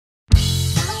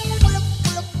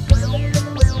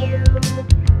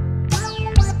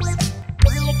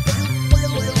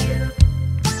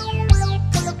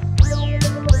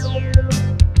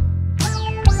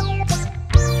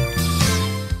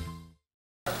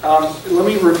Let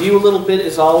me review a little bit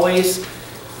as always.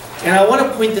 And I want to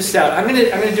point this out. I'm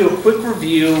gonna do a quick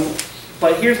review,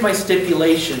 but here's my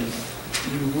stipulation.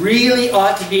 You really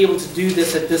ought to be able to do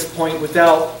this at this point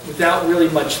without really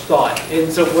much thought.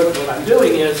 And so what I'm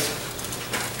doing is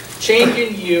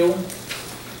changing U,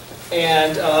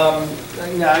 and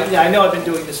I know I've been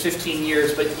doing this 15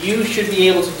 years, but you should be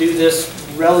able to do this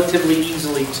relatively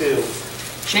easily too.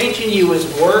 Changing U is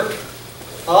work.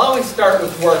 I'll always start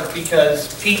with work because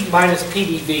P minus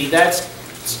PdV, that's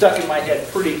stuck in my head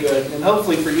pretty good, and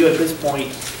hopefully for you at this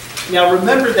point. Now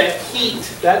remember that heat,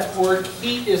 that's work.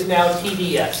 Heat is now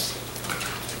TdS.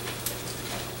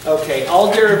 Okay,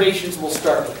 all derivations will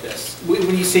start with this.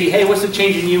 When you see, hey, what's the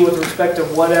change in U with respect to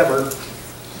whatever,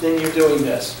 then you're doing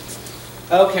this.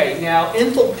 Okay, now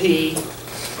enthalpy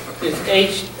is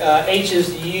H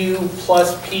is U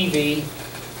plus PV.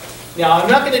 Now I'm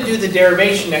not going to do the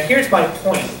derivation. Now here's my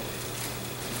point.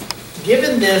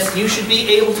 Given this, you should be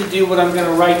able to do what I'm going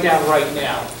to write down right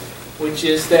now, which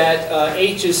is that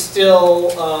H is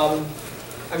still,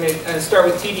 I'm going to start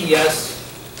with TdS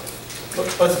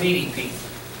plus VdP.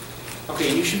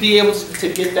 Okay, you should be able to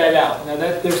get that out. Now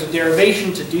there's a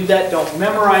derivation to do that. Don't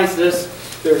memorize this.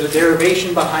 There's a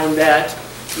derivation behind that.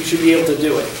 You should be able to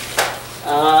do it.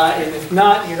 And if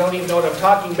not, you don't even know what I'm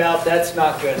talking about, that's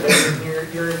not good.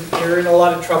 You're in a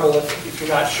lot of trouble if you're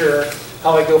not sure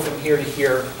how I go from here to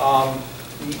here.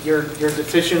 You're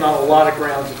deficient on a lot of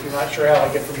grounds if you're not sure how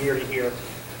I get from here to here.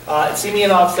 See me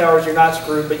in office hours, you're not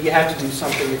screwed, but you have to do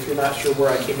something if you're not sure where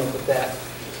I came up with that.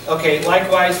 Okay,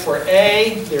 likewise for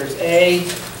A, there's A,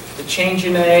 the change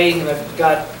in A, and I've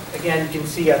got, again, you can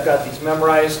see I've got these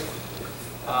memorized.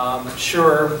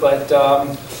 Sure, but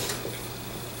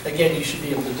again, you should be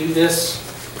able to do this.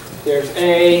 There's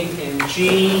A, and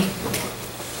G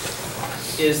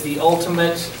is the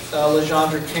ultimate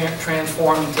Legendre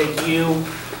transform. You take U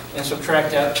and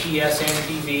subtract out TS and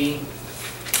PV,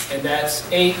 and that's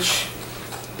H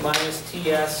minus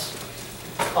TS.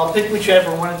 I'll pick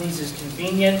whichever one of these is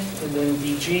convenient, and then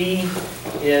VG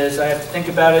is, I have to think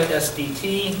about it,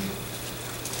 SDT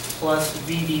plus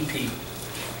VdP.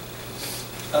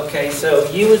 Okay, so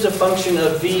U is a function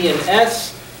of V and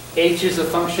S, H is a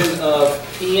function of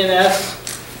P and S,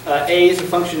 A is a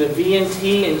function of V and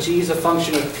T, and G is a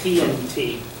function of P and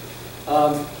T.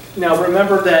 Now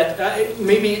remember that,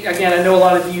 maybe, again, I know a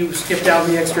lot of you skipped out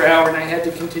the extra hour and I had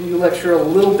to continue lecture a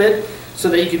little bit so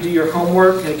that you could do your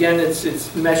homework. Again, it's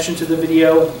meshed into the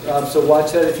video, so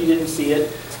watch that if you didn't see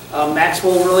it.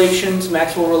 Maxwell relations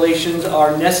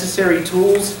are necessary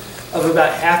tools of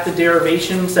about half the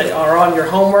derivations that are on your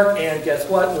homework, and guess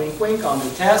what, wink wink, on the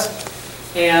test.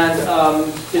 And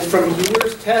it's from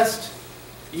Euler's test.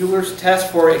 Euler's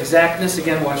test for exactness,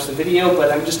 again, watch the video,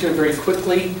 but I'm just going to very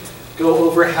quickly go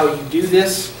over how you do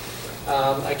this.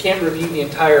 I can't review the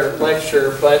entire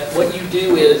lecture, but what you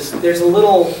do is, there's a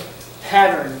little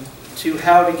pattern to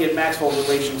how to get Maxwell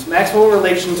relations. Maxwell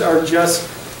relations are just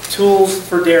tools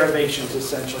for derivations,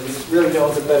 essentially. It's really no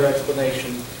other better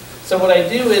explanation. So what I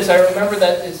do is, I remember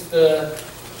that is the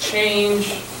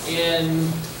change in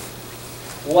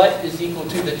what is equal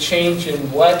to the change in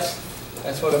what.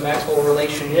 That's what a Maxwell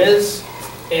relation is.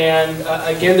 And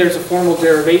again, there's a formal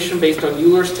derivation based on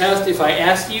Euler's test. If I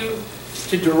asked you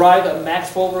to derive a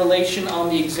Maxwell relation on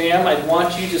the exam, I'd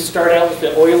want you to start out with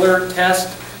the Euler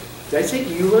test. Did I say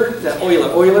Euler? The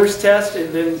Euler's test,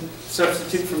 and then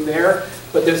substitute from there.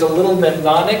 But there's a little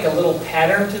mnemonic, a little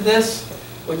pattern to this,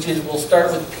 which is we'll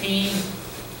start with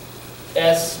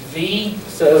PSV.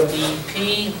 So the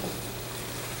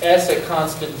PS at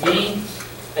constant V.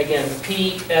 Again,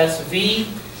 PSV,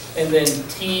 and then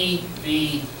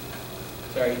TVS,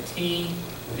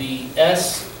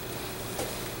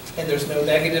 and there's no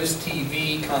negatives,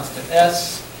 TV, constant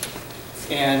S.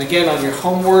 And again, on your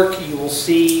homework, you will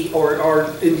see, or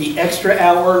in the extra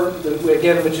hour,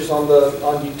 again, which is on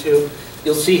YouTube,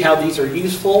 you'll see how these are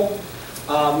useful.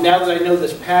 Now that I know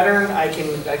this pattern, I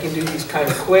can do these kind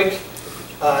of quick.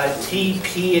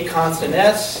 TP at constant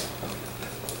S.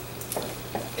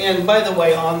 And by the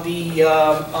way, on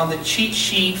the cheat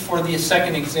sheet for the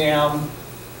second exam,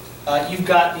 you've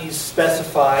got these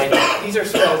specified. These are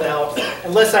spelled out,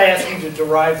 unless I ask you to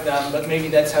derive them, but maybe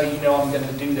that's how you know I'm going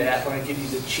to do that when I give you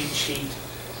the cheat sheet.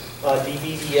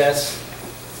 dVds,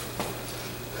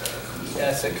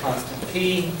 S at constant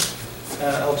P.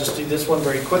 I'll just do this one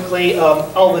very quickly.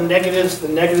 All the negatives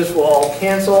will all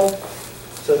cancel.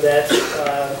 So that's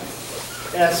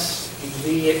S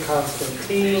dV at constant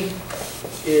T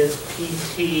is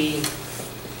PT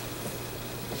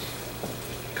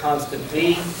constant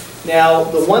V. Now,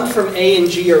 the ones from A and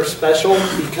G are special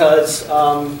because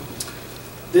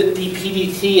The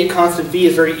PdT at constant V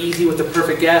is very easy with the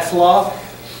perfect gas law.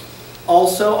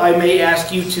 Also, I may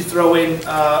ask you to throw in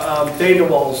van der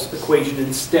Waals equation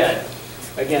instead.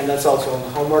 Again, that's also on the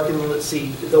homework. And let's see,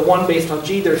 the one based on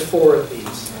G, there's 4 of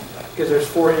these, because there's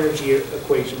 4 energy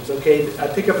equations. Okay, I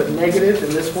pick up a negative in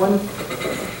this one.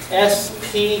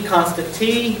 SP constant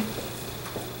T.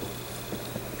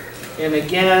 And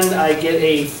again, I get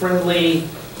a friendly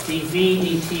dV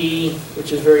dt,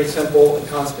 which is very simple, and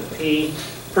constant P.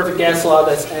 Perfect gas law,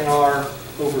 that's NR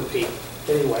over P.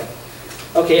 Anyway.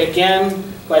 Okay, again,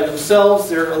 by themselves,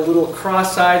 they're a little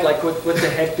cross-eyed, like what the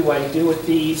heck do I do with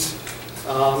these?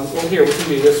 Well, here, we can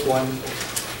do this one.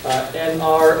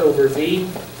 NR over V.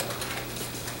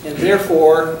 And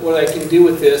therefore, what I can do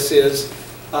with this is,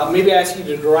 maybe ask you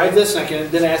to derive this, and I can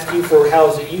then ask you for how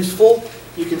is it useful.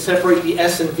 You can separate the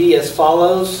S and V as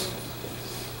follows.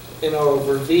 NR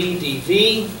over V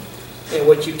dV. And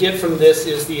what you get from this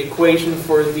is the equation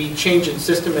for the change in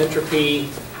system entropy,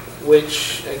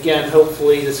 which, again,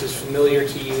 hopefully this is familiar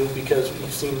to you because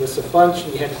you've seen this a bunch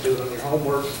and you had to do it on your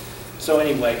homework. So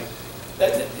anyway,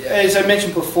 as I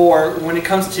mentioned before, when it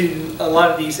comes to a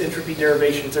lot of these entropy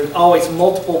derivations, there's always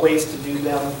multiple ways to do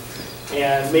them.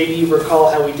 And maybe you recall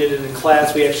how we did it in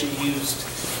class.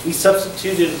 We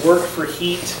substituted work for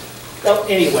heat. Oh,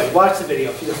 anyway, watch the video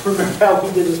if you don't remember how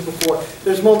we did this before.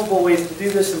 There's multiple ways to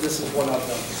do this, and this is one of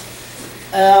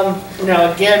them.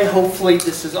 Now, again, hopefully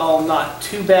this is all not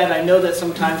too bad. I know that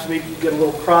sometimes maybe you get a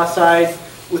little cross-eyed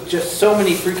with just so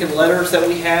many freaking letters that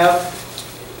we have.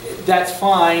 That's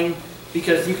fine,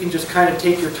 because you can just kind of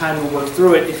take your time and work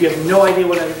through it. If you have no idea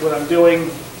what I'm doing,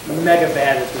 mega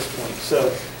bad at this point.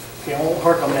 So, okay, I won't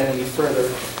harp on that any further.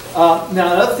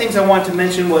 Now, another things I wanted to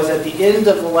mention was at the end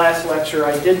of the last lecture,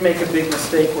 I did make a big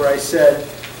mistake where I said,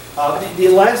 the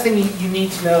last thing you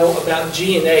need to know about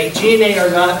G and A. G and A are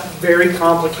not very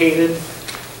complicated,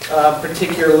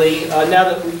 particularly. Now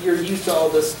that you're used to all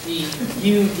this D,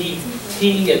 U, D,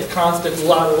 T, and constant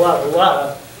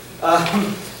la.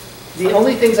 The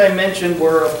only things I mentioned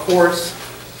were, of course,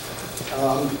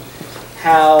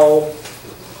 how,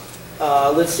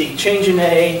 let's see, change in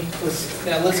A.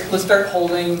 Let's start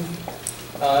holding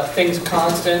things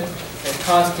constant. At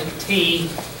constant T,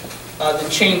 the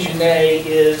change in A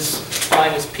is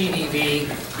minus PdV,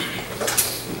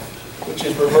 which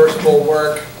is reversible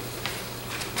work.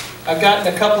 I've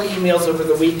gotten a couple of emails over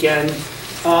the weekend.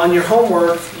 On your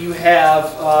homework, you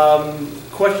have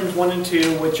questions 1 and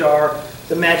 2, which are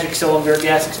the magic cylinder,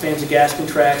 gas expands and gas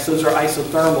contracts. Those are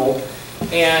isothermal.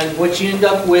 And what you end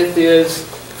up with is,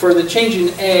 for the change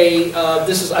in A,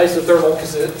 this is isothermal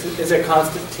because it's a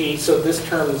constant T, so this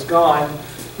term is gone,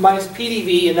 minus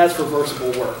PdV, and that's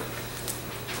reversible work.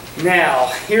 Now,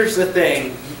 here's the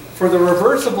thing. For the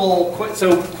reversible,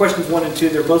 so questions 1 and 2,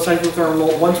 they're both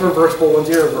isothermal. One's reversible, one's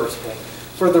irreversible.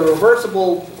 For the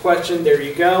reversible question, there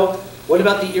you go. What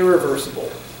about the irreversible?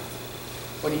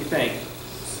 What do you think?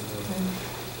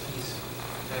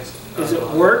 Is it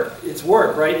work? It's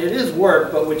work, right? It is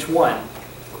work, but which one?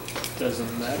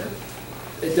 Doesn't matter.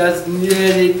 It does.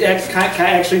 It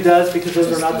actually does, because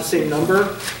those are not the same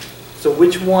number. So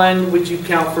which one would you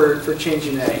count for change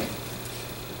in A?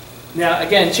 Now,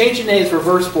 again, change in A is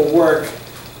reversible work,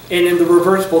 and in the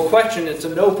reversible question, it's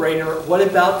a no-brainer. What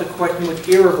about the question with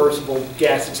irreversible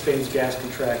gas expands, gas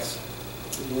contracts?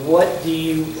 What do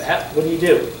you do? What do you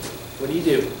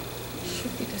do? It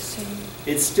should be the same.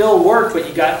 It's still work, but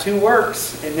you got 2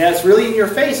 works, and that's really in your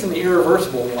face in the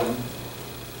irreversible one.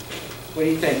 What do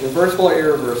you think? Reversible or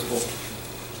irreversible?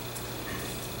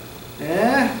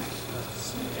 Yeah.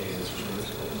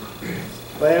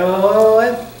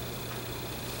 Well,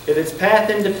 if it's path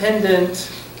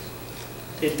independent,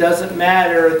 it doesn't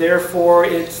matter. Therefore,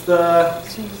 it's the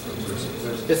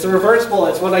reversible.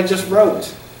 It's what I just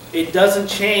wrote. It doesn't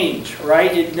change,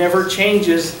 right? It never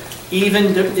changes.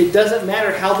 It doesn't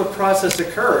matter how the process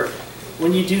occurred.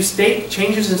 When you do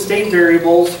changes in state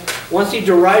variables, once you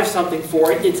derive something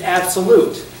for it, it's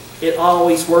absolute. It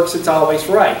always works. It's always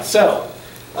right. So,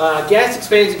 gas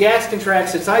expands, gas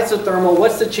contracts. It's isothermal.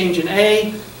 What's the change in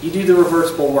A? You do the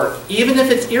reversible work. Even if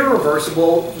it's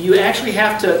irreversible, you actually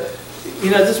have to,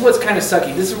 this is what's kind of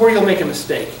sucky. This is where you'll make a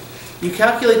mistake. You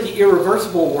calculate the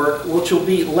irreversible work, which will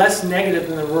be less negative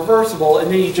than the reversible, and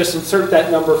then you just insert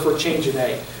that number for change in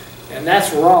A. And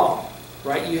that's wrong,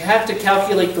 right? You have to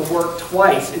calculate the work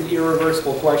twice in the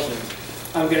irreversible questions.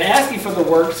 I'm going to ask you for the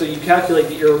work, so you calculate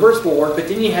the irreversible work, but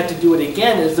then you have to do it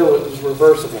again as though it was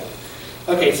reversible.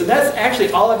 Okay, so that's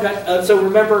actually all I've got. So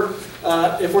remember,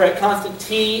 if we're at constant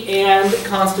T and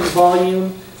constant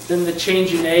volume, then the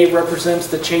change in A represents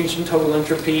the change in total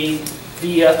entropy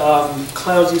via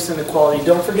Clausius inequality.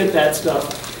 Don't forget that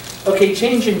stuff. Okay,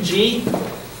 change in G.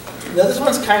 Now this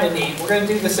one's kind of neat. We're going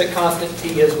to do this at constant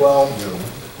T as well.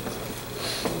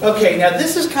 Okay, now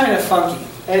this is kind of funky.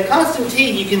 At constant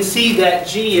T, you can see that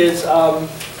G is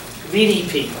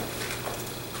VDP.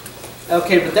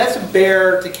 Okay, but that's a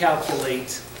bear to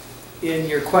calculate in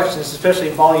your questions, especially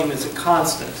if volume is a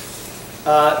constant.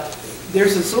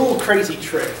 There's this little crazy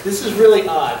trick. This is really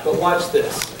odd, but watch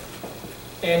this.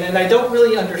 And I don't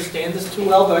really understand this too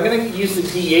well, but I'm going to use the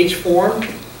DH form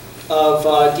of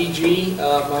dg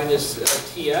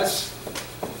minus ts.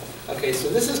 Okay, so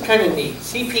this is kind of neat.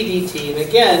 Cp dt, and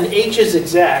again, h is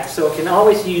exact, so I can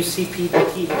always use Cp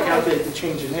dt to calculate the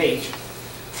change in h.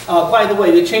 By the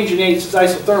way, the change in h is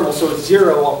isothermal, so it's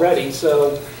 0 already,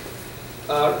 so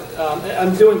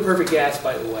I'm doing perfect gas,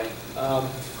 by the way.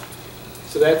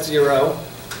 So that's 0.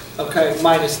 Okay,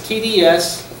 minus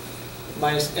TdS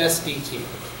minus SdT.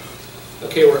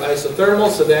 Okay, we're isothermal,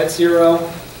 so that's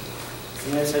 0.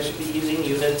 Yes, I should be using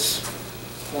units.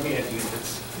 Let me add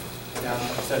units. Now I'm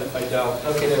upset if I don't.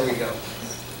 Okay, there we go.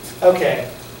 Okay.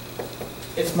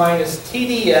 It's minus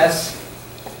TdS,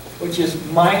 which is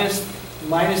minus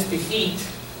the heat,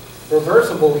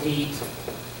 reversible heat,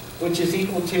 which is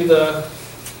equal to the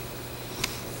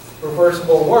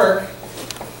reversible work,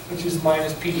 which is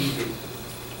minus PdV.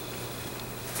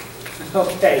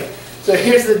 Okay, so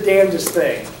here's the damnedest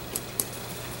thing.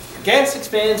 Gas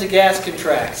expands and gas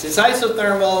contracts. It's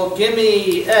isothermal. Give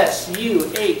me S,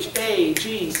 U, H, A,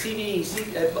 G, C, D, C,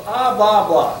 blah, blah,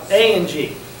 blah. A and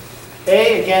G.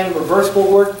 A, again,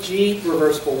 reversible work. G,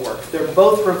 reversible work. They're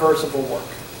both reversible work.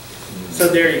 So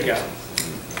there you go.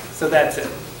 So that's it.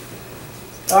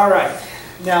 All right.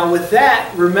 Now with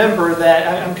that, remember that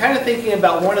I'm kind of thinking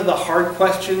about one of the hard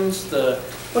questions,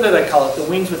 what did I call it? The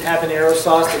wings with habanero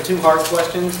sauce, the 2 hard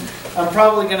questions. I'm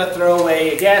probably going to throw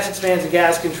away gas expands and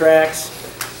gas contracts.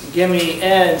 Give me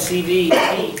N, C, D,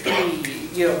 P,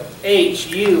 P, H,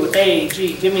 U, A,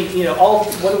 G. Give me, all,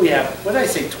 what do we have? What did I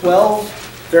say, 12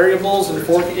 variables and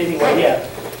 4, anyway, yeah.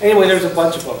 Anyway, there's a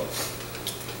bunch of them.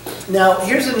 Now,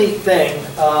 here's a neat thing,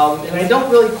 and I don't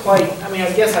really quite, I mean,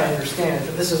 I guess I understand it,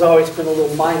 but this has always been a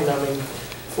little mind-numbing.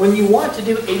 When you want to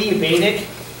do adiabatic,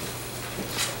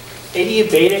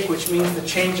 which means the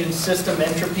change in system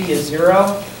entropy is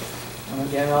 0,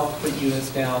 again, I'll put units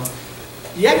down.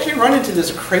 You actually run into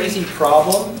this crazy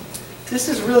problem. This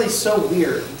is really so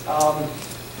weird.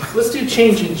 Let's do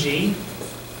change in G.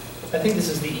 I think this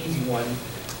is the easy one.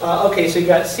 Okay, so you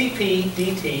got Cp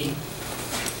dt.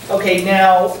 Okay,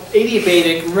 now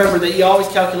adiabatic, remember that you always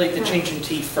calculate the change in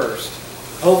T first.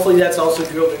 Hopefully that's also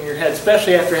drilled in your head,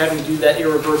 especially after having to do that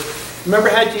irreversible. Remember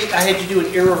I had you do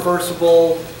an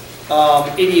irreversible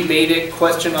adiabatic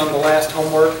question on the last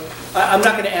homework? I'm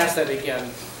not going to ask that again.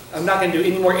 I'm not going to do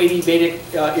any more adiabatic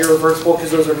irreversible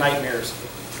because those are nightmares.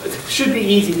 It should be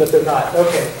easy, but they're not.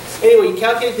 Okay. Anyway, you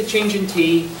calculate the change in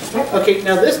T. Okay,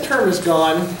 now this term is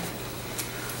gone.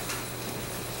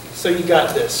 So you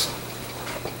got this.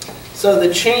 So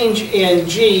the change in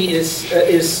G is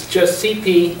just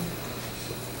Cp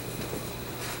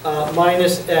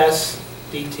minus S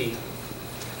dt.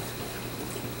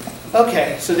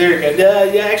 Okay, so there you go.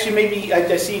 Yeah, actually, maybe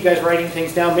I see you guys writing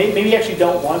things down. Maybe you actually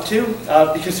don't want to,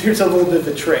 because here's a little bit of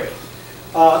a trick.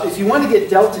 If you want to get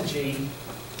delta G,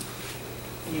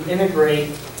 you integrate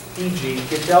dg,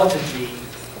 get delta G.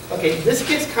 Okay, this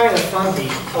gets kind of funky.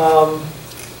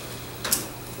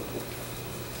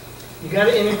 You got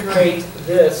to integrate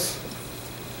this.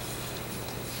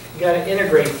 You got to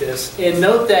integrate this, and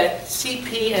note that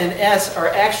Cp and S are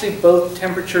actually both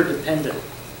temperature dependent.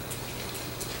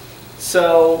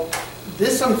 So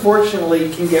this, unfortunately,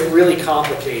 can get really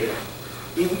complicated.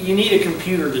 You need a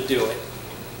computer to do it.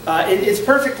 It's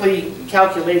perfectly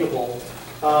calculatable.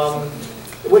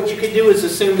 What you could do is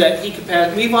assume that heat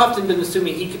capacity, we've often been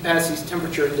assuming heat capacity is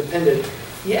temperature independent.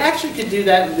 You actually could do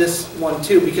that in this one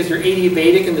too, because your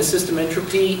adiabatic and the system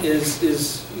entropy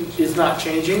is not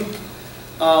changing.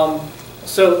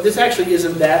 So this actually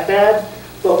isn't that bad.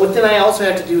 But what then I also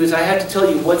have to do is I have to tell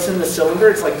you what's in the cylinder.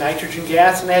 It's like nitrogen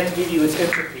gas, and I have to give you its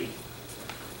entropy.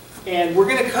 And we're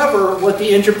going to cover what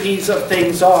the entropies of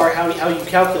things are, how you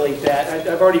calculate that.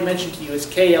 I've already mentioned to you it's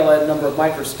KLN number of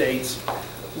microstates.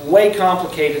 Way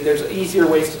complicated. There's easier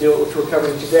ways to do it, which we're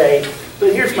covering today.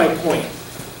 But here's my point.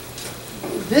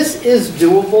 This is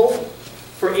doable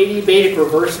for adiabatic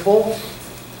reversible.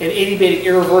 And adiabatic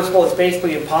irreversible is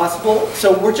basically impossible.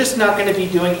 So we're just not going to be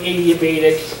doing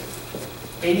adiabatic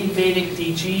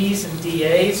DGs and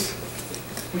DAs.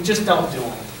 We just don't do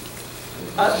them.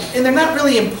 And they're not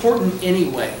really important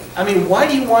anyway. I mean, why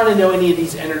do you want to know any of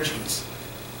these energies?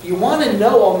 You want to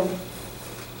know them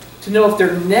to know if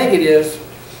they're negative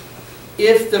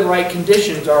if the right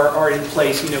conditions are in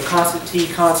place, constant T,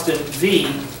 constant V,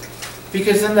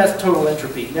 because then that's total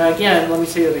entropy. Now again, let me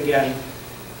say it again.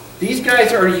 These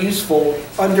guys are useful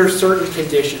under certain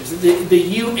conditions. The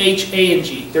U, H, A, and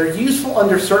G, they're useful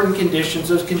under certain conditions.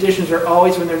 Those conditions are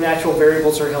always when their natural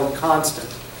variables are held constant.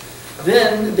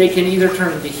 Then they can either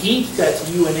turn into heat, that's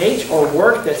U and H, or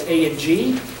work, that's A and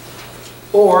G.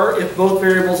 Or if both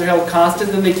variables are held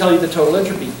constant, then they tell you the total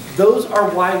entropy. Those are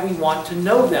why we want to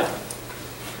know them.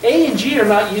 A and G are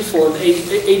not useful in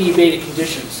adiabatic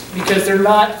conditions because they're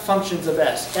not functions of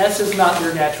S. S is not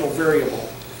their natural variable.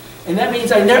 And that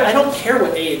means I don't care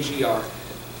what A and G are.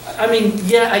 I mean,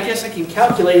 yeah, I guess I can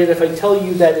calculate it if I tell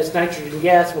you that it's nitrogen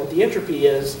gas and what the entropy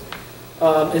is.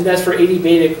 And that's for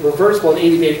adiabatic reversible and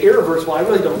adiabatic irreversible. I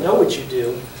really don't know what you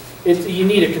do. You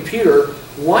need a computer.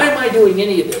 Why am I doing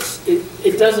any of this?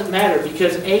 It doesn't matter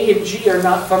because A and G are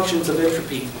not functions of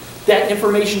entropy. That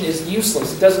information is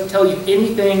useless. It doesn't tell you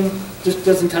anything, just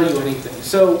doesn't tell you anything.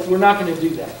 So we're not going to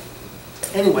do that.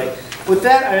 Anyway, with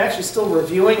that, I'm actually still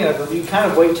reviewing, and I've reviewed kind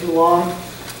of way too long.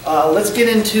 Let's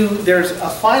get into, there's a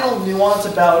final nuance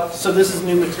about, so this is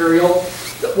new material.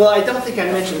 Well, I don't think I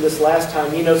mentioned this last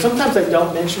time. Sometimes I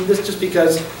don't mention this just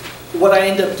because what I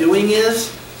end up doing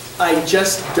is I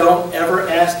just don't ever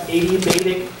ask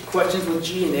adiabatic questions with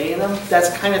G and A in them. That's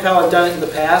kind of how I've done it in the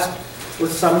past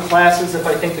with some classes if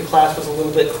I think the class was a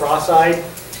little bit cross-eyed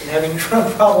and having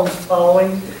problems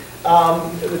following.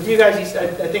 With you guys,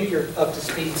 I think you're up to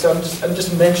speed, so I'm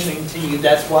just mentioning to you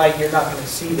that's why you're not going to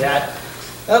see that.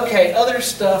 Okay, other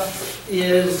stuff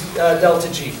is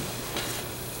delta G.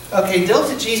 Okay,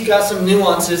 delta G's got some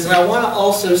nuances, and I want to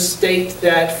also state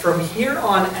that from here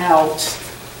on out,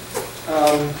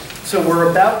 so we're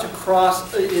about to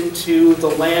cross into the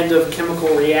land of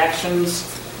chemical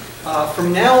reactions.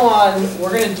 From now on,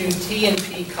 we're going to do T and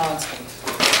P constant.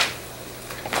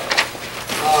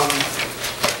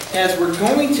 As we're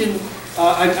going to,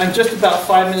 I'm just about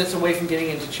 5 minutes away from getting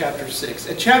into Chapter 6.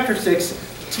 At Chapter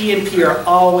 6, T and P are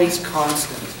always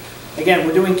constant. Again,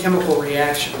 we're doing chemical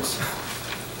reactions.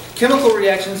 Chemical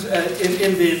reactions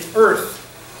in the Earth,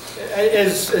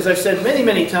 as I've said many,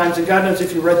 many times, and God knows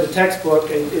if you read the textbook,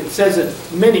 it says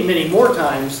it many, many more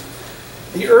times,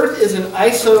 the Earth is an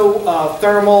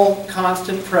isothermal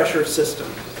constant pressure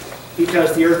system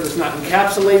because the Earth is not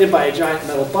encapsulated by a giant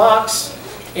metal box.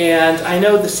 And I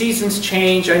know the seasons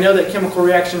change. I know that chemical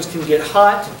reactions can get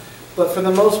hot, but for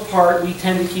the most part, we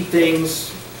tend to keep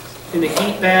things in a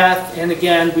heat bath. And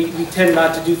again, we tend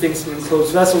not to do things in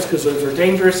enclosed vessels because those are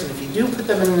dangerous. And if you do put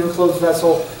them in an enclosed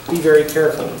vessel, be very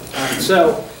careful.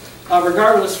 So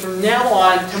regardless, from now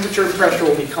on, temperature and pressure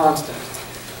will be constant.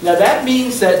 Now that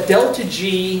means that delta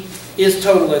G is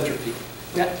total entropy.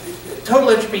 Now, total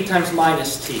entropy times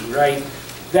minus T, right?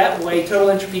 That way, total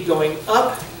entropy going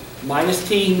up minus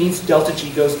T means delta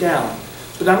G goes down.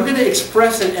 But I'm going to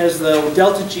express it as though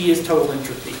delta G is total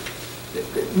entropy.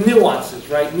 Nuances,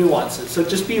 right? Nuances. So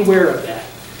just be aware of that.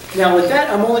 Now with that,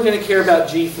 I'm only going to care about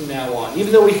G from now on.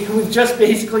 Even though we've just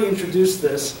basically introduced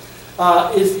this,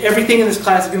 everything in this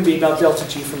class is going to be about delta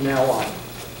G from now on.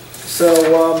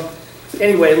 So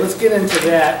anyway, let's get into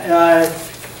that.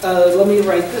 Let me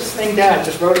write this thing down. I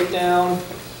just wrote it down.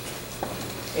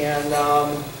 And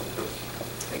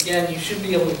again, you should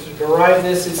be able to derive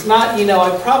this. It's not,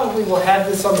 I probably will have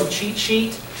this on the cheat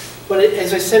sheet, but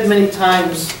as I said many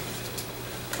times,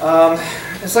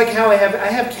 it's like how I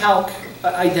have calc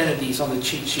identities on the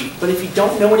cheat sheet, but if you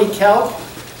don't know any calc,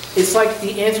 it's like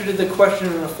the answer to the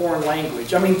question in a foreign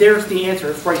language. I mean, there's the answer,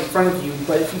 it's right in front of you,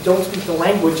 but if you don't speak the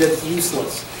language, it's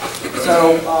useless.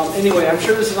 So anyway, I'm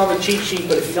sure this is on the cheat sheet,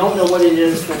 but if you don't know what it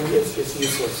is, then it's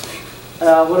useless.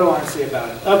 What do I want to say about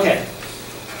it? Okay.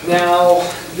 Now,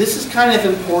 this is kind of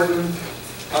important.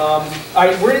 All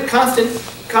right, we're at constant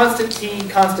T,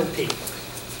 constant P.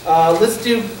 Let's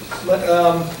do.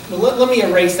 Let me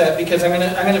erase that because I'm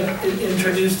gonna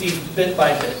introduce these bit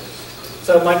by bit.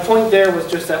 So my point there was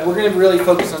just that we're going to really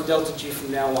focus on delta G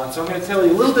from now on. So I'm going to tell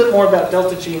you a little bit more about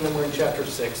delta G, and then we're in Chapter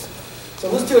 6.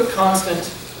 So let's do a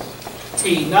constant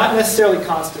T, not necessarily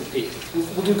constant P.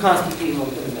 We'll do constant P in a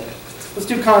minute. Let's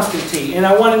do constant T, and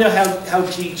I want to know how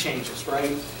G changes,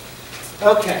 right?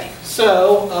 Okay,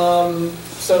 so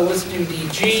let's do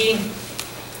dG,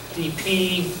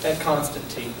 dP at constant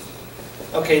T.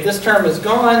 Okay, this term is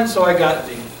gone, so I got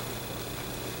V.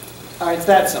 All right, it's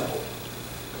that simple.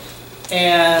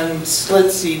 And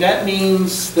let's see, that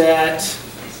means that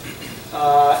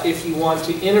if you want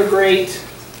to integrate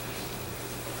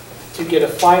to get a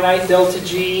finite delta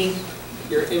G,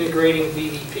 you're integrating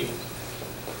VdP.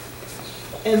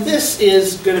 And this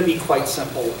is going to be quite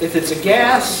simple. If it's a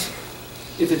gas,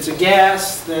 If it's a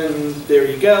gas, then there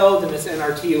you go. Then it's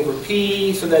nRT over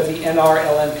P, so that'd be nR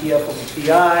ln PF over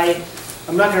PI.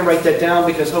 I'm not going to write that down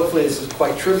because hopefully this is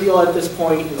quite trivial at this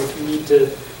point. And if you need to,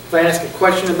 if I ask a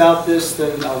question about this,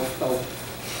 then I'll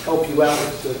help you out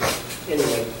with the,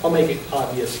 anyway, I'll make it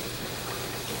obvious.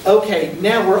 Okay,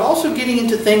 now we're also getting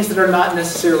into things that are not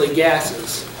necessarily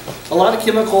gases. A lot of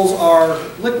chemicals are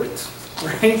liquids,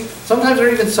 right? Sometimes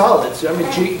they're even solids. I mean,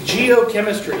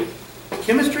 geochemistry.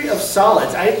 Chemistry of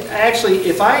solids. I actually,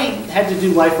 if I had to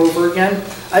do life over again,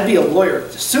 I'd be a lawyer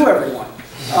to sue everyone.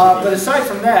 But aside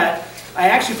from that, I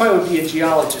actually probably would be a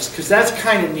geologist because that's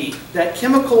kind of neat. That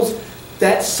chemicals,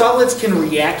 that solids can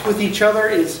react with each other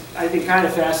is, I think, kind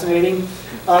of fascinating.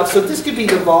 So this could be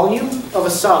the volume of a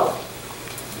solid.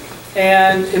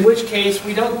 And in which case,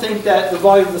 we don't think that the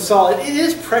volume of the solid, it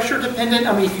is pressure dependent.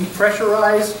 I mean, if you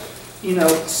pressurize, you know,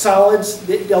 solids,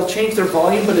 they'll change their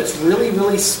volume, but it's really,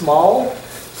 really small,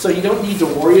 so you don't need to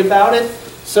worry about it.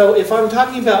 So if I'm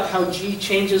talking about how G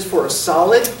changes for a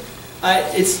solid,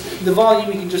 it's the volume,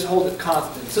 you can just hold it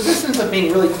constant. So this ends up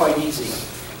being really quite easy.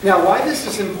 Now, why this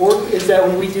is important is that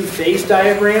when we do phase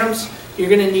diagrams, you're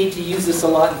going to need to use this a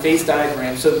lot in phase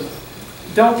diagrams. So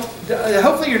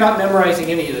hopefully you're not memorizing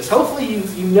any of this. Hopefully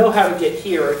you know how to get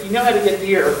here. If you know how to get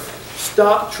here,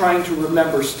 stop trying to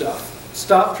remember stuff.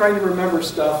 Stop trying to remember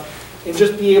stuff and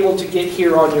just be able to get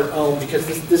here on your own, because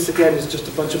this again is just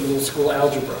a bunch of middle school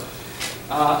algebra.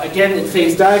 Again, in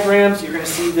phase diagrams, you're going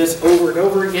to see this over and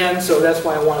over again, so that's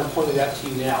why I want to point it out to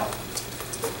you now.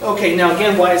 Okay, now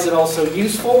again, why is it also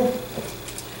useful?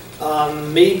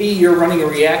 Maybe you're running a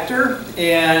reactor,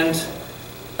 and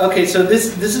okay, so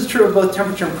this is true of both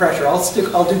temperature and pressure.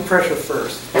 I'll do pressure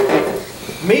first.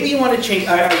 Maybe you want to change.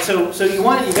 All right, so you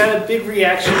got a big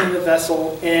reaction in the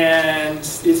vessel, and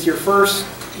it's your first,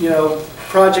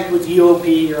 project with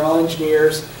UOP. You're all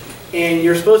engineers, and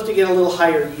you're supposed to get a little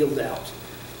higher yield out.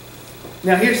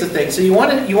 Now here's the thing. So you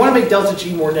want to make delta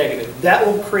G more negative. That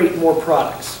will create more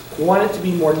products. You want it to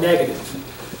be more negative.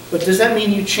 But does that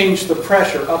mean you change the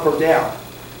pressure up or down?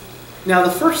 Now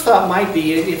the first thought might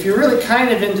be, if you're really kind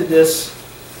of into this,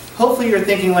 hopefully you're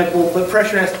thinking like, well, but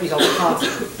pressure has to be held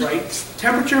constant, right?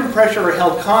 Temperature and pressure are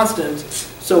held constant,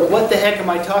 so what the heck am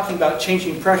I talking about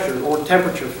changing pressure, or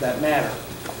temperature for that matter?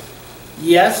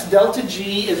 Yes, delta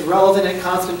G is relevant at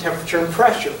constant temperature and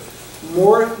pressure.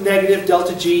 More negative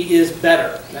delta G is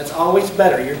better. That's always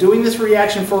better. You're doing this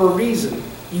reaction for a reason.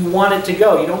 You want it to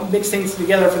go. You don't mix things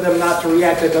together for them not to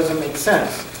react. That doesn't make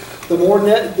sense. The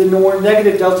more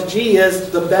negative delta G is,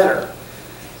 the better.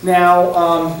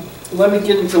 Now, let me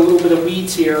get into a little bit of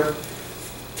weeds here.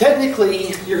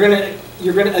 Technically, you're going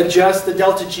to adjust the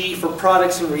delta G for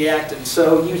products and reactants.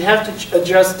 So you'd have to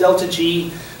adjust delta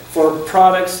G for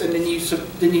products, and then you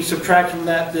subtract from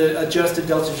that the adjusted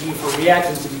delta G for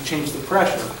reactants if you change the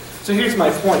pressure. So here's my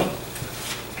point.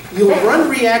 You'll run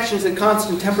reactions at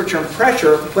constant temperature and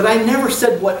pressure, but I never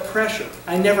said what pressure.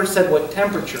 I never said what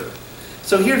temperature.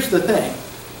 So here's the thing.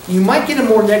 You might get a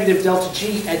more negative delta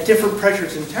G at different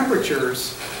pressures and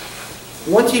temperatures.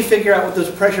 Once you figure out what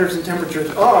those pressures and temperatures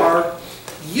are,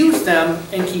 use them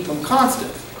and keep them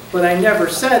constant. But I never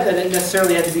said that it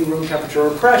necessarily had to be room temperature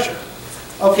or pressure.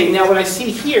 Okay, now what I see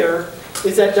here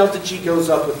is that delta G goes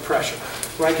up with pressure,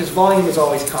 right? Because volume is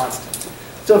always constant.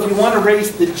 So if you want to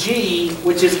raise the G,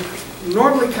 which is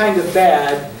normally kind of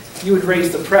bad, you would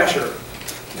raise the pressure.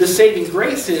 The saving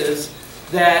grace is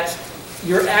that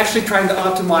you're actually trying to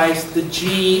optimize the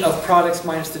G of products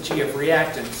minus the G of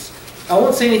reactants. I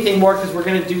won't say anything more because we're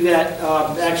going to do that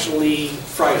actually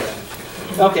Friday.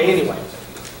 Okay, anyway.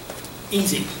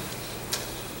 Easy.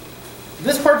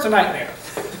 This part's a nightmare.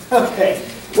 Okay,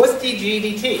 what's dG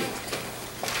dt?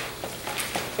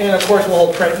 And of course we'll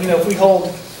hold pressure.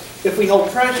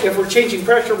 If we're changing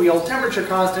pressure, we hold temperature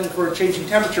constant. If we're changing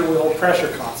temperature, we hold pressure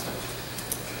constant.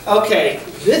 Okay,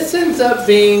 this ends up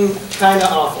being kind of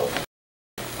awful.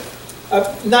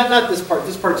 Not this part.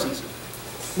 This part's easy.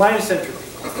 Minus entropy.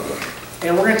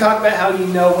 And we're going to talk about how you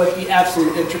know what the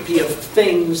absolute entropy of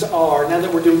things are. Now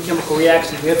that we're doing chemical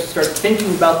reactions, we have to start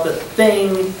thinking about the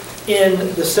thing in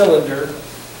the cylinder.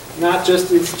 Not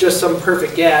just it's just some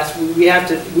perfect gas. We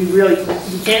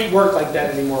can't work like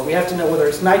that anymore. We have to know whether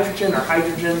it's nitrogen or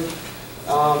hydrogen.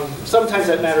 Sometimes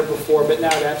that mattered before, but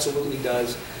now it absolutely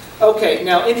does. Okay,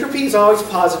 now entropy is always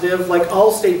positive, like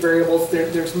all state variables.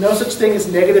 There's no such thing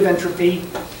as negative entropy,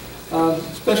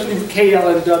 especially with K, L,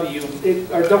 and W.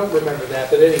 Or don't remember that,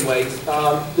 but anyway,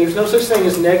 there's no such thing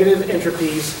as negative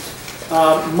entropies.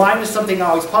 Minus something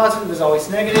always positive is always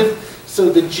negative. So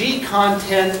the G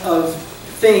content of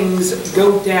things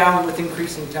go down with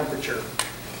increasing temperature.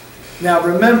 Now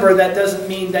remember, that doesn't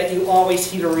mean that you always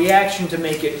heat a reaction to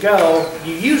make it go.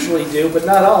 You usually do, but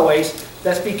not always.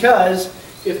 That's because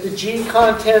if the G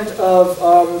content of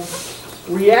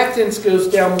reactants goes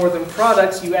down more than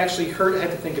products, you actually hurt, I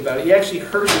have to think about it, you actually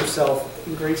hurt yourself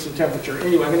increasing temperature.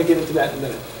 Anyway, I'm going to get into that in a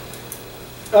minute.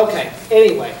 Okay,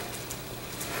 anyway.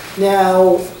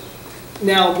 Now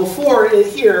before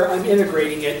here, I'm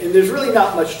integrating it, and there's really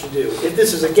not much to do. If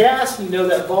this is a gas, you know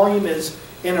that volume is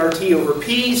nRT over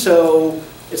P, so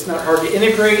it's not hard to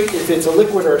integrate. If it's a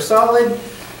liquid or a solid,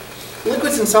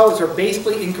 liquids and solids are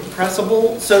basically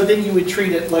incompressible, so then you would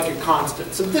treat it like a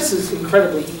constant. So this is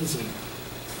incredibly easy.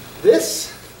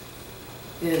 This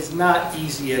is not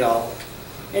easy at all.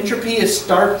 Entropy is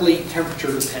starkly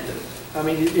temperature dependent. I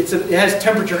mean, it has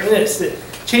temperature in it. It's the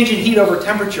change in heat over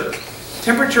temperature.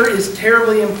 Temperature is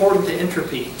terribly important to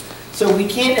entropy. So we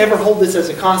can't ever hold this as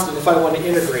a constant if I want to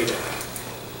integrate it.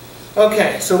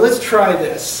 Okay, so let's try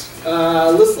this.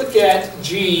 Let's look at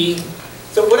G.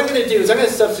 So what I'm going to do is I'm going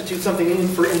to substitute something in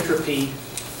for entropy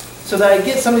so that I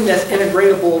get something that's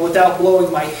integratable without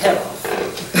blowing my head off.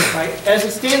 Right? As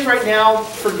it stands right now,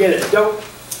 forget it.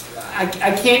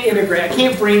 I can't integrate. I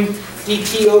can't bring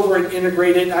dt over and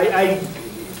integrate it.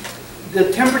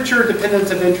 The temperature dependence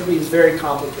of entropy is very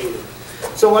complicated.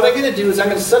 So what I'm going to do is I'm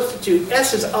going to substitute.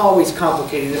 S is always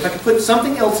complicated. If I can put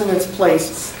something else in its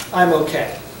place, I'm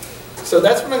okay. So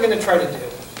that's what I'm going to try to do.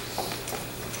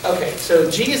 Okay, so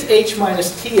G is H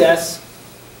minus Ts.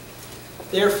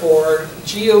 Therefore,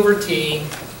 G over T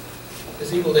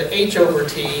is equal to H over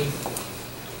T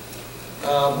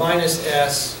minus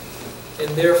S.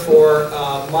 And therefore,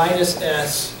 minus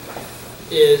S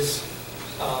is,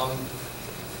 let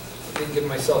me give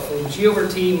myself room, G over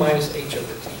T minus H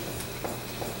over T.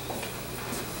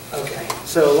 Okay,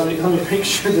 so let me make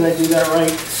sure that I do that right.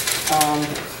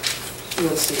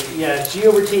 Let's see, yeah, G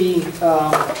over T,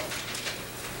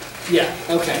 yeah,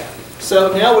 okay.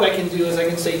 So now what I can do is I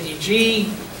can say dG,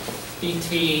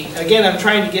 dt, again I'm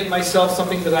trying to get myself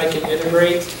something that I can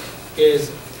integrate, is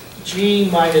G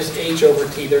minus H over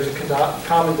T. There's a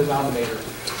common denominator.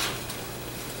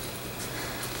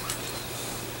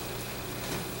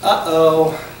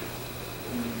 Uh-oh,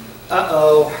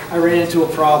 I ran into a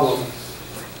problem.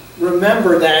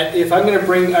 Remember that if I'm going to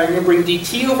bring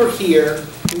dt over here,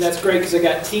 and that's great because I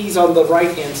got t's on the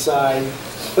right-hand side.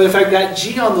 But if I've got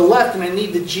g on the left, and I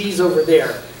need the g's over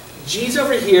there. G's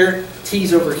over here,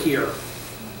 t's over here.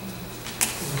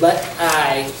 But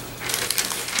I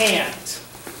can't.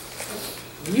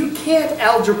 You can't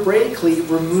algebraically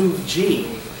remove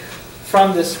g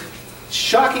from this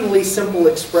shockingly simple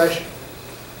expression.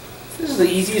 This is the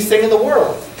easiest thing in the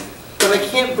world. But I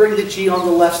can't bring the g on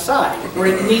the left side, where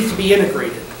it needs to be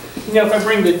integrated. You know, if I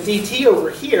bring the dt over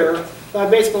here,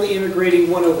 I'm basically integrating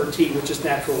 1 over t, which is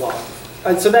natural log.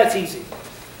 And so that's easy.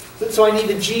 So I need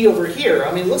the g over here.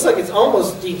 I mean, it looks like it's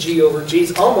almost dg over g.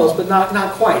 It's almost, but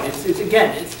not quite.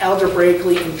 Again, it's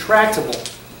algebraically intractable.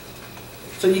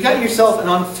 So you got yourself an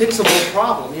unfixable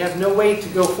problem. You have no way to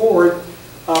go forward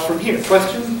from here.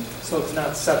 Question? So it's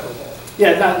not separable.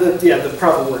 Yeah, the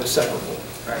proper word is separable.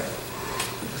 Right.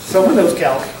 Someone knows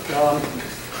calc.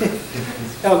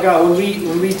 Oh God,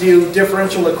 when we do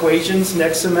differential equations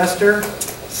next semester,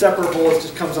 separable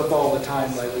just comes up all the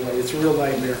time, by the way. It's a real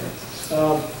nightmare.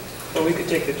 But we could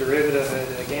take the derivative of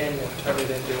it again and turn it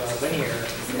into a linear.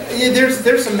 Yeah,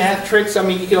 there's some math tricks. I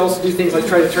mean, you can also do things like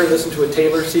try to turn this into a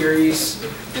Taylor series.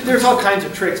 There's all kinds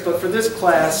of tricks, but for this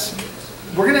class,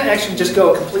 we're going to actually just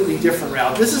go a completely different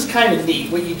route. This is kind of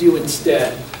neat, what you do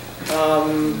instead.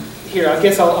 Here, I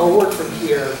guess I'll work from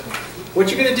here. What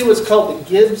you're going to do is called the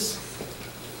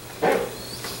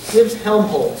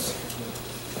Gibbs-Helmholtz.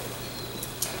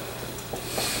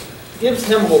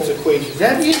 Gibbs-Helmholtz equations.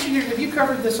 Have you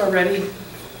covered this already?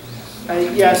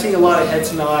 Yeah, I've seen a lot of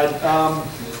heads nod.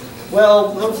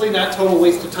 Well, hopefully not total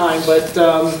waste of time, but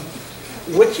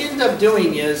what you end up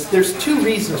doing is, there's two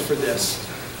reasons for this.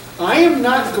 I am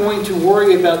not going to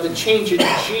worry about the change in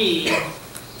G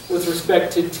with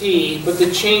respect to T, but the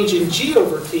change in G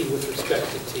over T with respect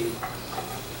to T.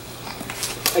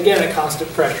 Again, a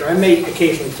constant pressure. I may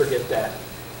occasionally forget that.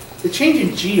 The change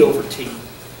in G over T,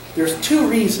 there's two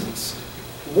reasons.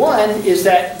 One is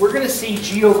that we're going to see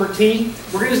G over T.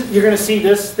 You're going to see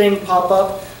this thing pop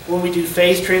up when we do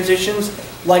phase transitions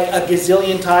like a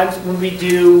gazillion times. When we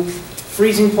do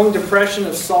freezing point depression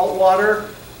of salt water,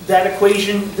 that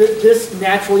equation, this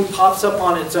naturally pops up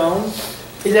on its own.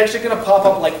 It's actually going to pop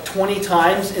up like 20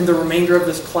 times in the remainder of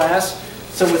this class,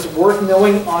 so it's worth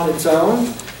knowing on its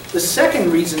own. The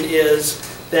second reason is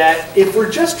that if we're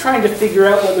just trying to figure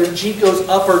out whether G goes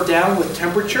up or down with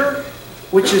temperature,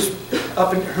 which is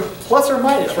up in plus or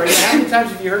minus, right? How many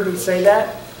times have you heard me say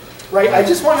that? Right? I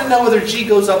just want to know whether G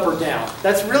goes up or down.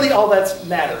 That's really all that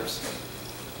matters.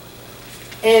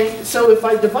 And so if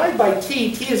I divide by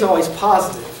T, T is always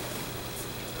positive.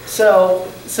 So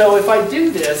if I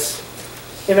do this,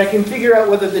 and I can figure out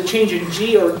whether the change in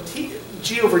G over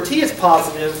T is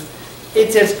positive,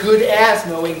 it's as good as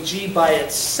knowing G by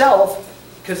itself,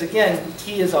 because again,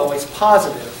 T is always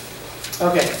positive.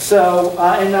 Okay, so,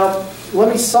 and now let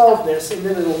me solve this, and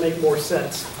then it'll make more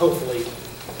sense, hopefully,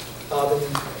 than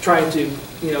trying to,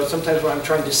 sometimes when I'm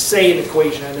trying to say an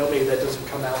equation, I know maybe that doesn't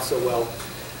come out so well.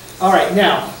 All right,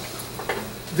 now,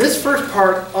 this first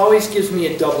part always gives me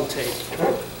a double take.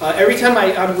 Every time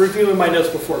I'm reviewing my notes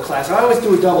before class, I always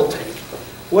do a double take.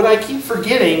 What I keep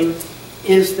forgetting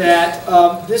is that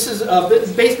this is,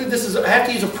 basically this is, I have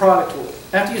to use a product rule.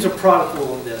 I have to use a product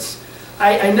rule in this.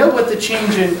 I know what the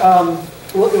change in,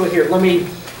 well, here, let me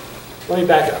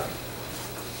back up.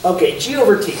 Okay, G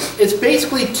over T. It's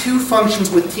basically two functions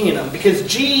with T in them, because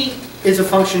G is a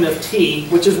function of T,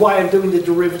 which is why I'm doing the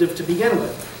derivative to begin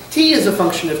with. T is a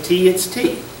function of T, it's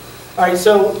T. All right,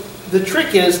 so the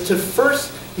trick is to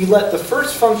first, you let the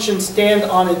first function stand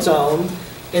on its own,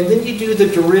 and then you do the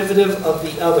derivative of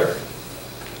the other.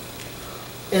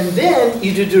 And then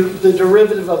you do the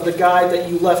derivative of the guy that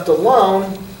you left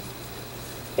alone,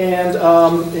 and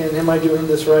am I doing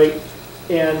this right?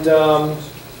 And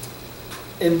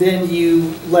then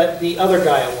you let the other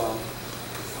guy alone.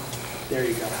 There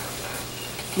you go.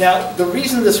 Now, the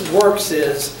reason this works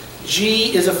is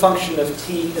G is a function of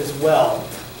T as well.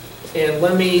 And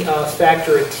let me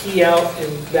factor a T out,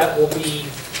 and that will be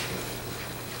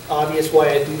obvious why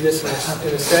I do this in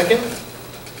a second.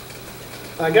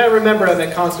 I got to remember I'm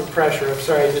at constant pressure. I'm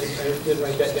sorry, I didn't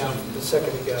write that down a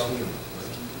second ago.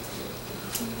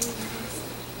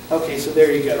 Okay, so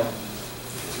there you go.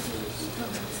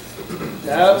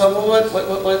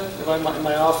 What? Am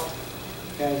I off?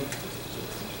 Okay.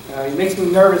 It makes me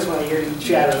nervous when I hear you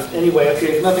chatter. Anyway,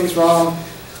 okay, nothing's wrong.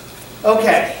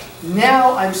 Okay,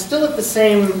 now I'm still at the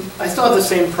same, I still have the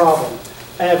same problem.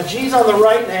 I have G's on the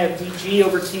right and I have dG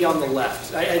over T on the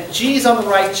left. I have G's on the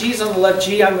right, G's on the left,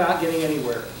 G, I'm not getting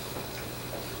anywhere.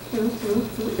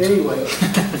 Anyway,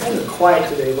 I'm kind of quiet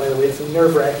today, by the way, it's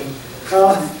nerve-wracking.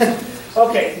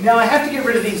 Okay, now I have to get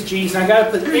rid of these G's, and I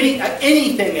got to put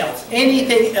anything else.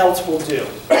 Anything else will do.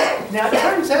 Now it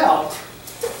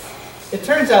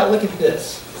turns out, look at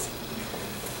this.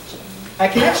 I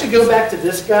can actually go back to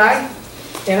this guy,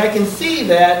 and I can see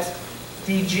that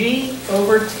dG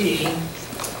over T.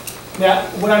 Now,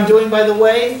 what I'm doing, by the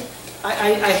way,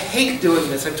 I hate doing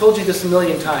this. I've told you this a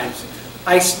million times.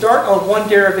 I start on one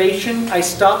derivation, I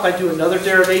stop, I do another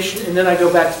derivation, and then I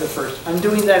go back to the first. I'm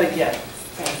doing that again.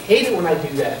 I hate it when I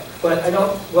do that, but I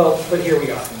don't, well, but here we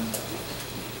are.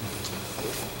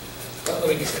 Let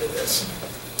me get rid of this.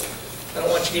 I don't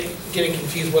want you getting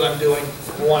confused what I'm doing.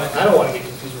 I don't want to get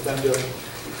confused what I'm doing.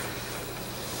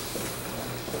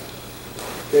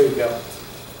 There we go.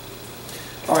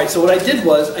 All right, so what I did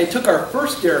was I took our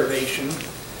first derivation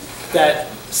that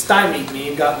stymied me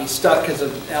and got me stuck because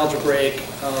of algebraic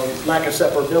lack of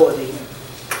separability.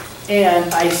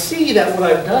 And I see that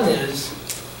what I've done is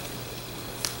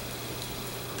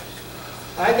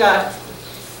I got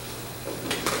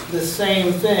the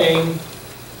same thing.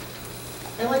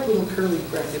 I like little curly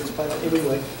brackets, by the way.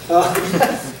 Anyway,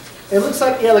 it looks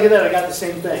like, yeah, look at that, I got the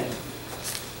same thing.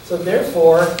 So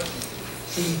therefore,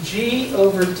 dG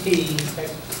over T,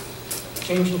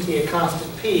 changing T a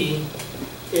constant P,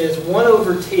 is 1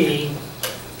 over T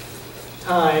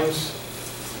times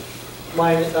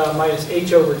minus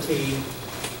H over T,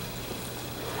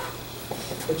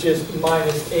 which is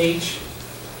minus H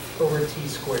over T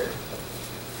squared.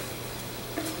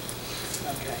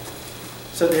 Okay,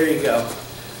 so there you go.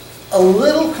 A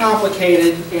little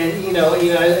complicated, and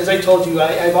as I told you,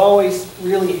 I've always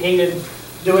really hated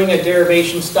doing a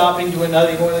derivation, stopping to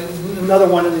another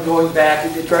one, and then going back.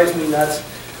 It drives me nuts.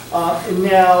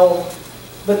 Now,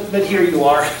 but here you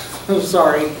are. I'm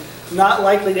sorry. Not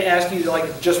likely to ask you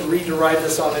to just rederive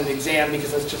this on an exam,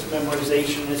 because that's just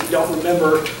memorization. If you don't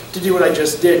remember to do what I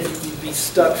just did, you'd be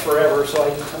stuck forever. So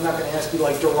I'm not going to ask you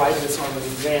to derive this on an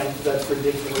exam. That's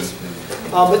ridiculous.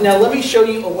 But now let me show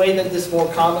you a way that this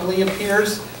more commonly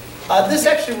appears. This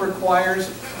actually requires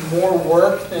more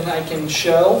work than I can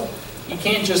show. You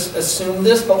can't just assume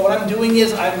this, but what I'm doing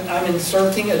is I'm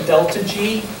inserting a delta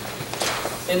G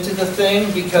into the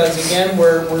thing, because again,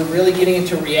 we're really getting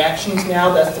into reactions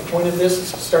now. That's the point of this,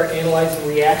 is to start analyzing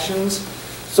reactions.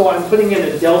 So I'm putting in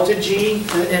a delta G,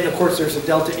 and of course there's a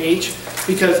delta H,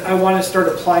 because I want to start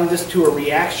applying this to a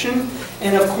reaction.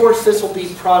 And of course this will be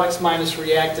products minus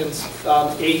reactants,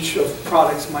 H of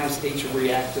products minus H of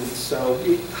reactants. So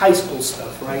high school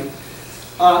stuff, right?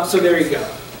 So there you go.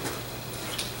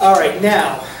 All right,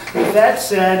 now, with that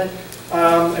said,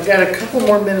 I've got a couple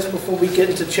more minutes before we get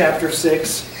into chapter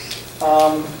 6.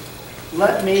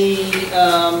 Let me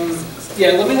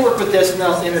work with this and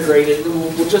then I'll integrate it.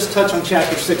 We'll just touch on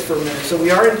chapter 6 for a minute. So we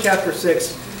are in chapter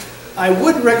 6. I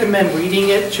would recommend reading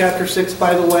it, chapter 6,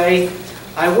 by the way.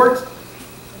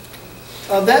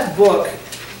 That book,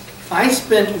 I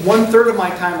spent 1/3 of my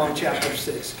time on chapter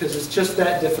 6 because it's just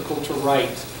that difficult to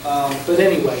write. But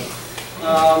anyway,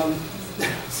 I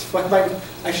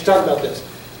should talk about this.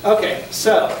 Okay,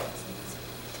 so,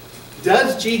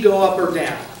 does G go up or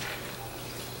down?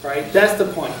 Right, that's the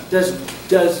point. Does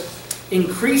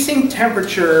increasing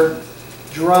temperature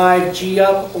drive G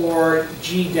up or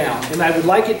G down? And I would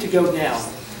like it to go down.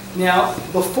 Now,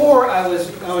 before I was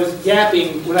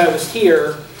yapping when I was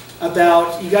here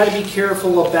about you got to be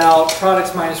careful about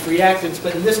products minus reactants,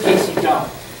 but in this case you don't.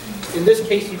 In this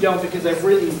case you don't because I've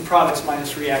written products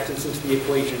minus reactants into the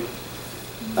equation.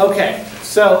 Okay,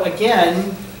 so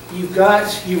again,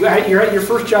 you're at your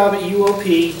first job at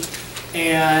UOP,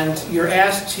 and you're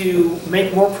asked to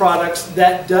make more products.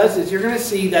 That does, as you're going to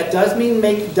see, that does mean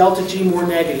make delta G more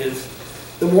negative.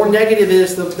 The more negative it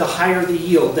is, the higher the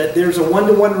yield. That there's a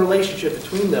one-to-one relationship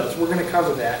between those. We're going to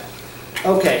cover that.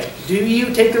 Okay, do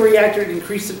you take the reactor and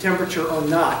increase the temperature or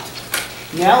not?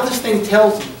 Now this thing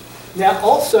tells you. Now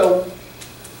also,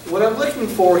 what I'm looking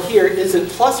for here is it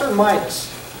plus or minus?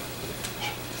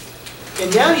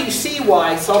 And now you see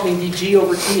why solving dG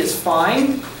over T is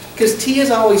fine, because T is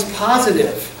always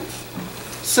positive.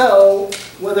 So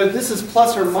whether this is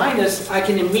plus or minus, I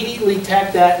can immediately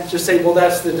tack that and just say, well,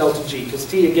 that's the delta G, because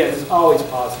T, again, is always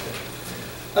positive.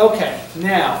 Okay,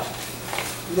 now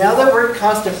that we're at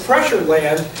constant pressure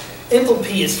land,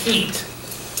 enthalpy is heat.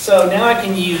 So now I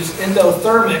can use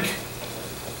endothermic,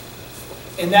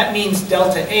 and that means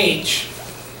delta H.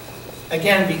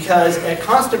 Again, because at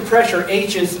constant pressure,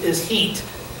 H is heat.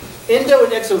 Endo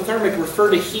and exothermic refer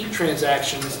to heat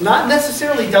transactions, not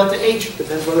necessarily delta H.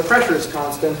 Depends whether pressure is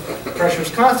constant. Pressure is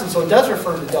constant, so it does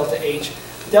refer to delta H.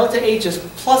 Delta H is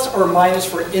plus or minus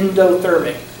for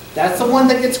endothermic. That's the one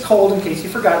that gets cold, in case you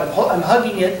forgot. I'm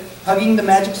hugging the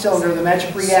magic cylinder, the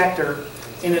magic reactor,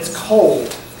 and it's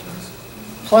cold.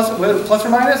 Plus or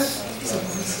minus?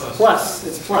 Plus.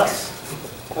 It's plus.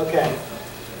 Okay.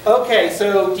 Okay,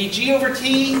 so dG over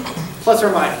T, plus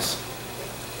or minus?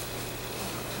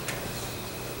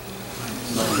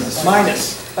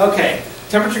 Minus. Okay.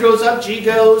 Temperature goes up, G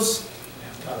goes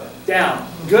down.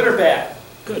 Good or bad?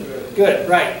 Good. Good,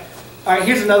 right. All right,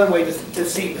 here's another way to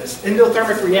see this.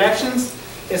 Endothermic reactions,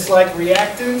 it's like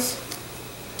reactants.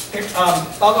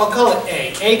 I'll call it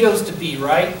A. A goes to B,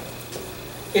 right?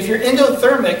 If you're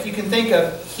endothermic, you can think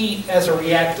of heat as a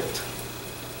reactant.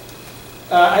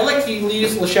 I like to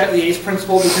use Le Chatelier's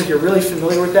principle because you're really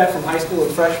familiar with that from high school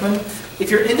and freshman. If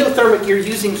you're endothermic, you're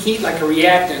using heat like a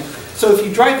reactant. So if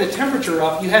you drive the temperature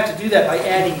up, you have to do that by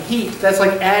adding heat. That's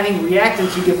like adding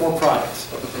reactants, you get more products.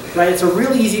 Right? It's a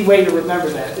really easy way to remember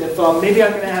that. If maybe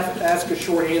I'm going to have to ask a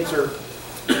short answer.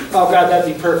 Oh God,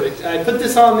 that'd be perfect. I put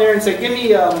this on there and say, give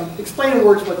me, explain in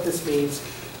words what this means.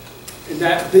 And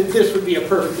this would be a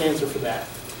perfect answer for that.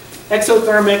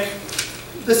 Exothermic,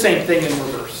 the same thing in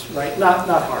reverse, right? Not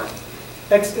hard.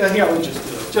 Here, we'll just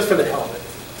do it, just for the hell of it.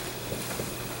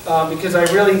 Because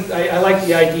I like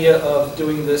the idea of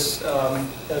doing this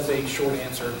as a short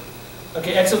answer.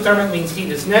 Okay, exothermic means heat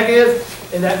is negative,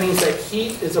 and that means that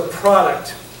heat is a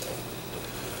product.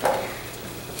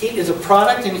 Heat is a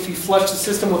product, and if you flush the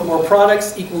system with more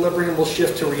products, equilibrium will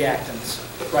shift to reactants,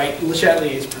 right? Le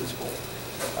Chatelier's principle.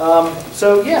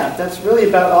 So yeah, that's really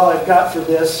about all I've got for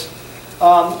this.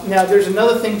 Now there's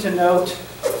another thing to note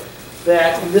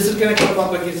that, and this is going to come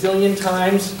up a gazillion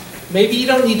times. Maybe you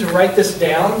don't need to write this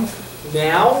down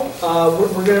now.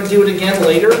 We're going to do it again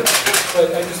later.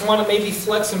 But I just want to maybe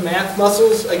flex some math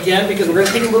muscles again because we're going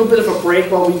to take a little bit of a break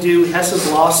while we do Hess's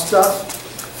law stuff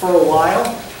for a while.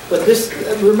 But this,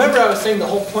 remember I was saying the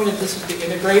whole point of this is to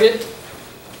integrate it.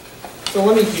 So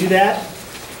let me do that.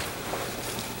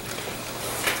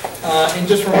 And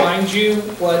just remind you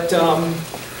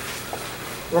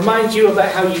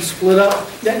about how you split up.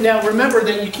 Now remember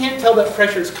that you can't tell that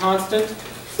pressure is constant,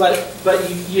 but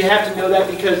you have to know that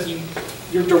because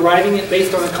you're deriving it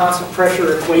based on a constant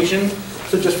pressure equation.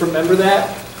 So just remember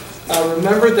that.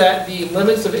 Remember that the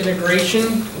limits of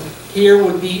integration here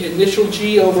would be initial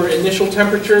G over initial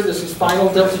temperature. This is final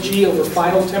delta G over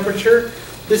final temperature.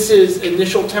 This is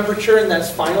initial temperature, and that's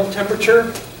final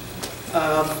temperature,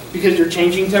 because you're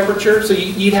changing temperature. So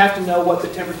you'd have to know what the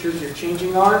temperatures you're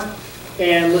changing are.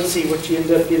 And let's see what you end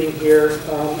up getting here.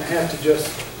 I have to just,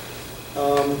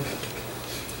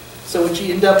 so what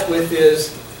you end up with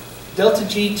is delta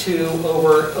G2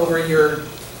 over your,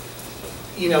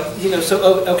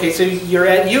 so, okay, so you're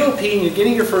at UOP and you're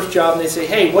getting your first job and they say,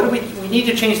 hey, what do we need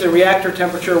to change the reactor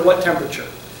temperature, what temperature?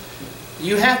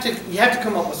 You have to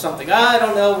come up with something. I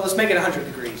don't know, let's make it 100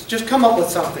 degrees. Just come up with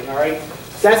something, all right?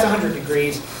 That's 100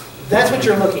 degrees. That's what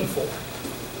you're looking for.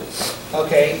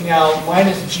 Okay, now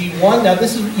minus G1. Now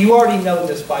this is, you already know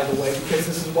this, by the way, because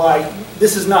this is why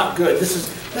this is not good. This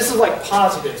is like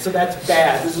positive, so that's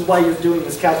bad. This is why you're doing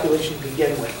this calculation to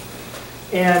begin with.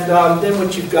 And then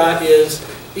what you've got is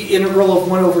the integral of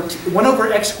 1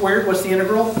 over x squared. What's the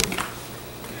integral?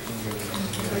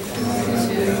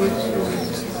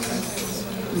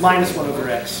 Minus 1 over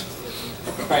x.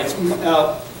 All right,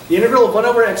 so, the integral of 1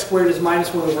 over x squared is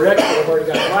minus 1 over x, but I've already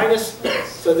got a minus,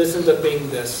 so this ends up being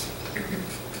this.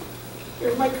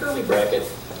 Here's my curly bracket.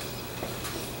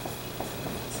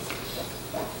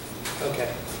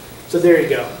 Okay, so there you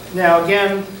go. Now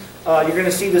again, you're going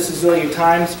to see this a zillion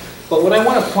times, but what I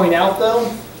want to point out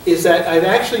though is that I've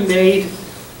actually made,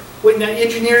 wait, now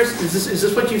engineers, is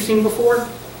this what you've seen before?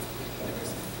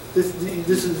 Is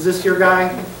this your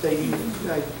guy? That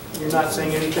you're not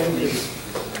saying anything?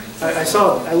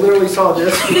 I literally saw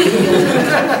this.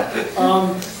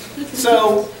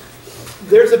 So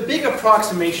there's a big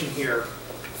approximation here,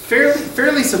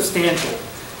 fairly substantial.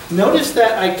 Notice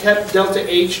that I kept delta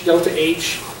H.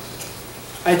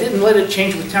 I didn't let it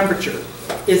change with temperature.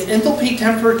 Is enthalpy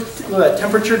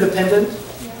temperature dependent?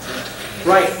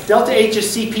 Right, delta H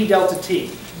is Cp delta T.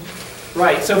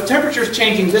 Right, so if temperature is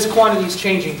changing, this quantity is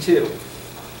changing too.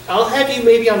 I'll have you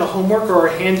maybe on a homework or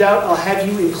a handout, I'll have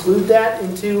you include that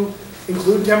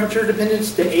include temperature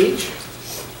dependence to H.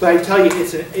 But I tell you,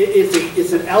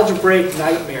 it's an algebraic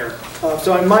nightmare.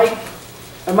 So I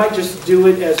might just do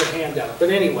it as a handout. But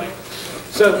anyway,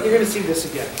 so you're going to see this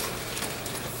again.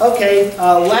 Okay,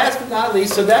 last but not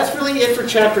least, so that's really it for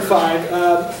Chapter 5.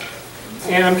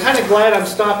 And I'm kind of glad I'm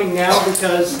stopping now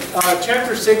because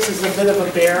Chapter 6 is a bit of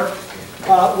a bear.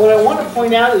 What I want to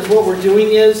point out is what we're doing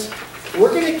is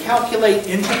we're going to calculate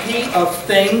entropy of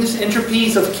things,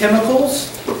 entropies of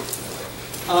chemicals.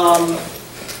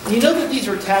 You know that these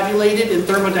are tabulated in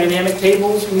thermodynamic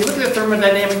tables. When you look at a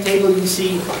thermodynamic table, you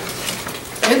see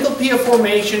enthalpy of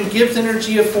formation, Gibbs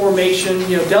energy of formation,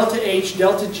 delta H,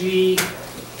 delta G.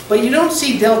 But you don't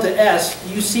see delta S,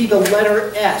 you see the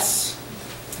letter S.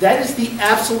 That is the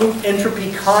absolute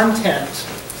entropy content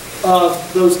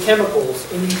of those chemicals.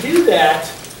 And you do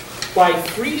that by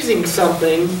freezing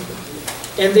something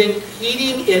and then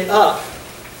heating it up.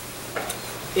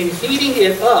 And heating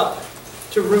it up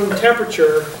to room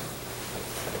temperature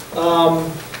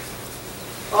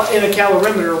in a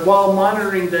calorimeter while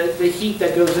monitoring the heat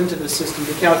that goes into the system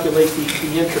to calculate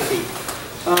the entropy.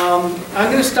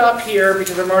 I'm going to stop here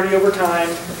because I'm already over time.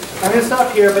 I'm going to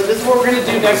stop here, but this is what we're going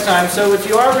to do next time. So if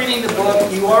you are reading the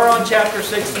book, you are on Chapter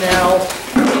 6 now.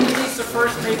 Read at least the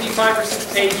first maybe 5 or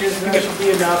 6 pages, and that should be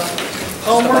enough.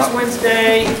 Homework's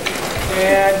Wednesday.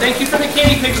 And thank you for the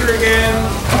candy picture again.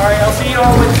 All right, I'll see you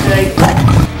all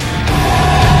Wednesday.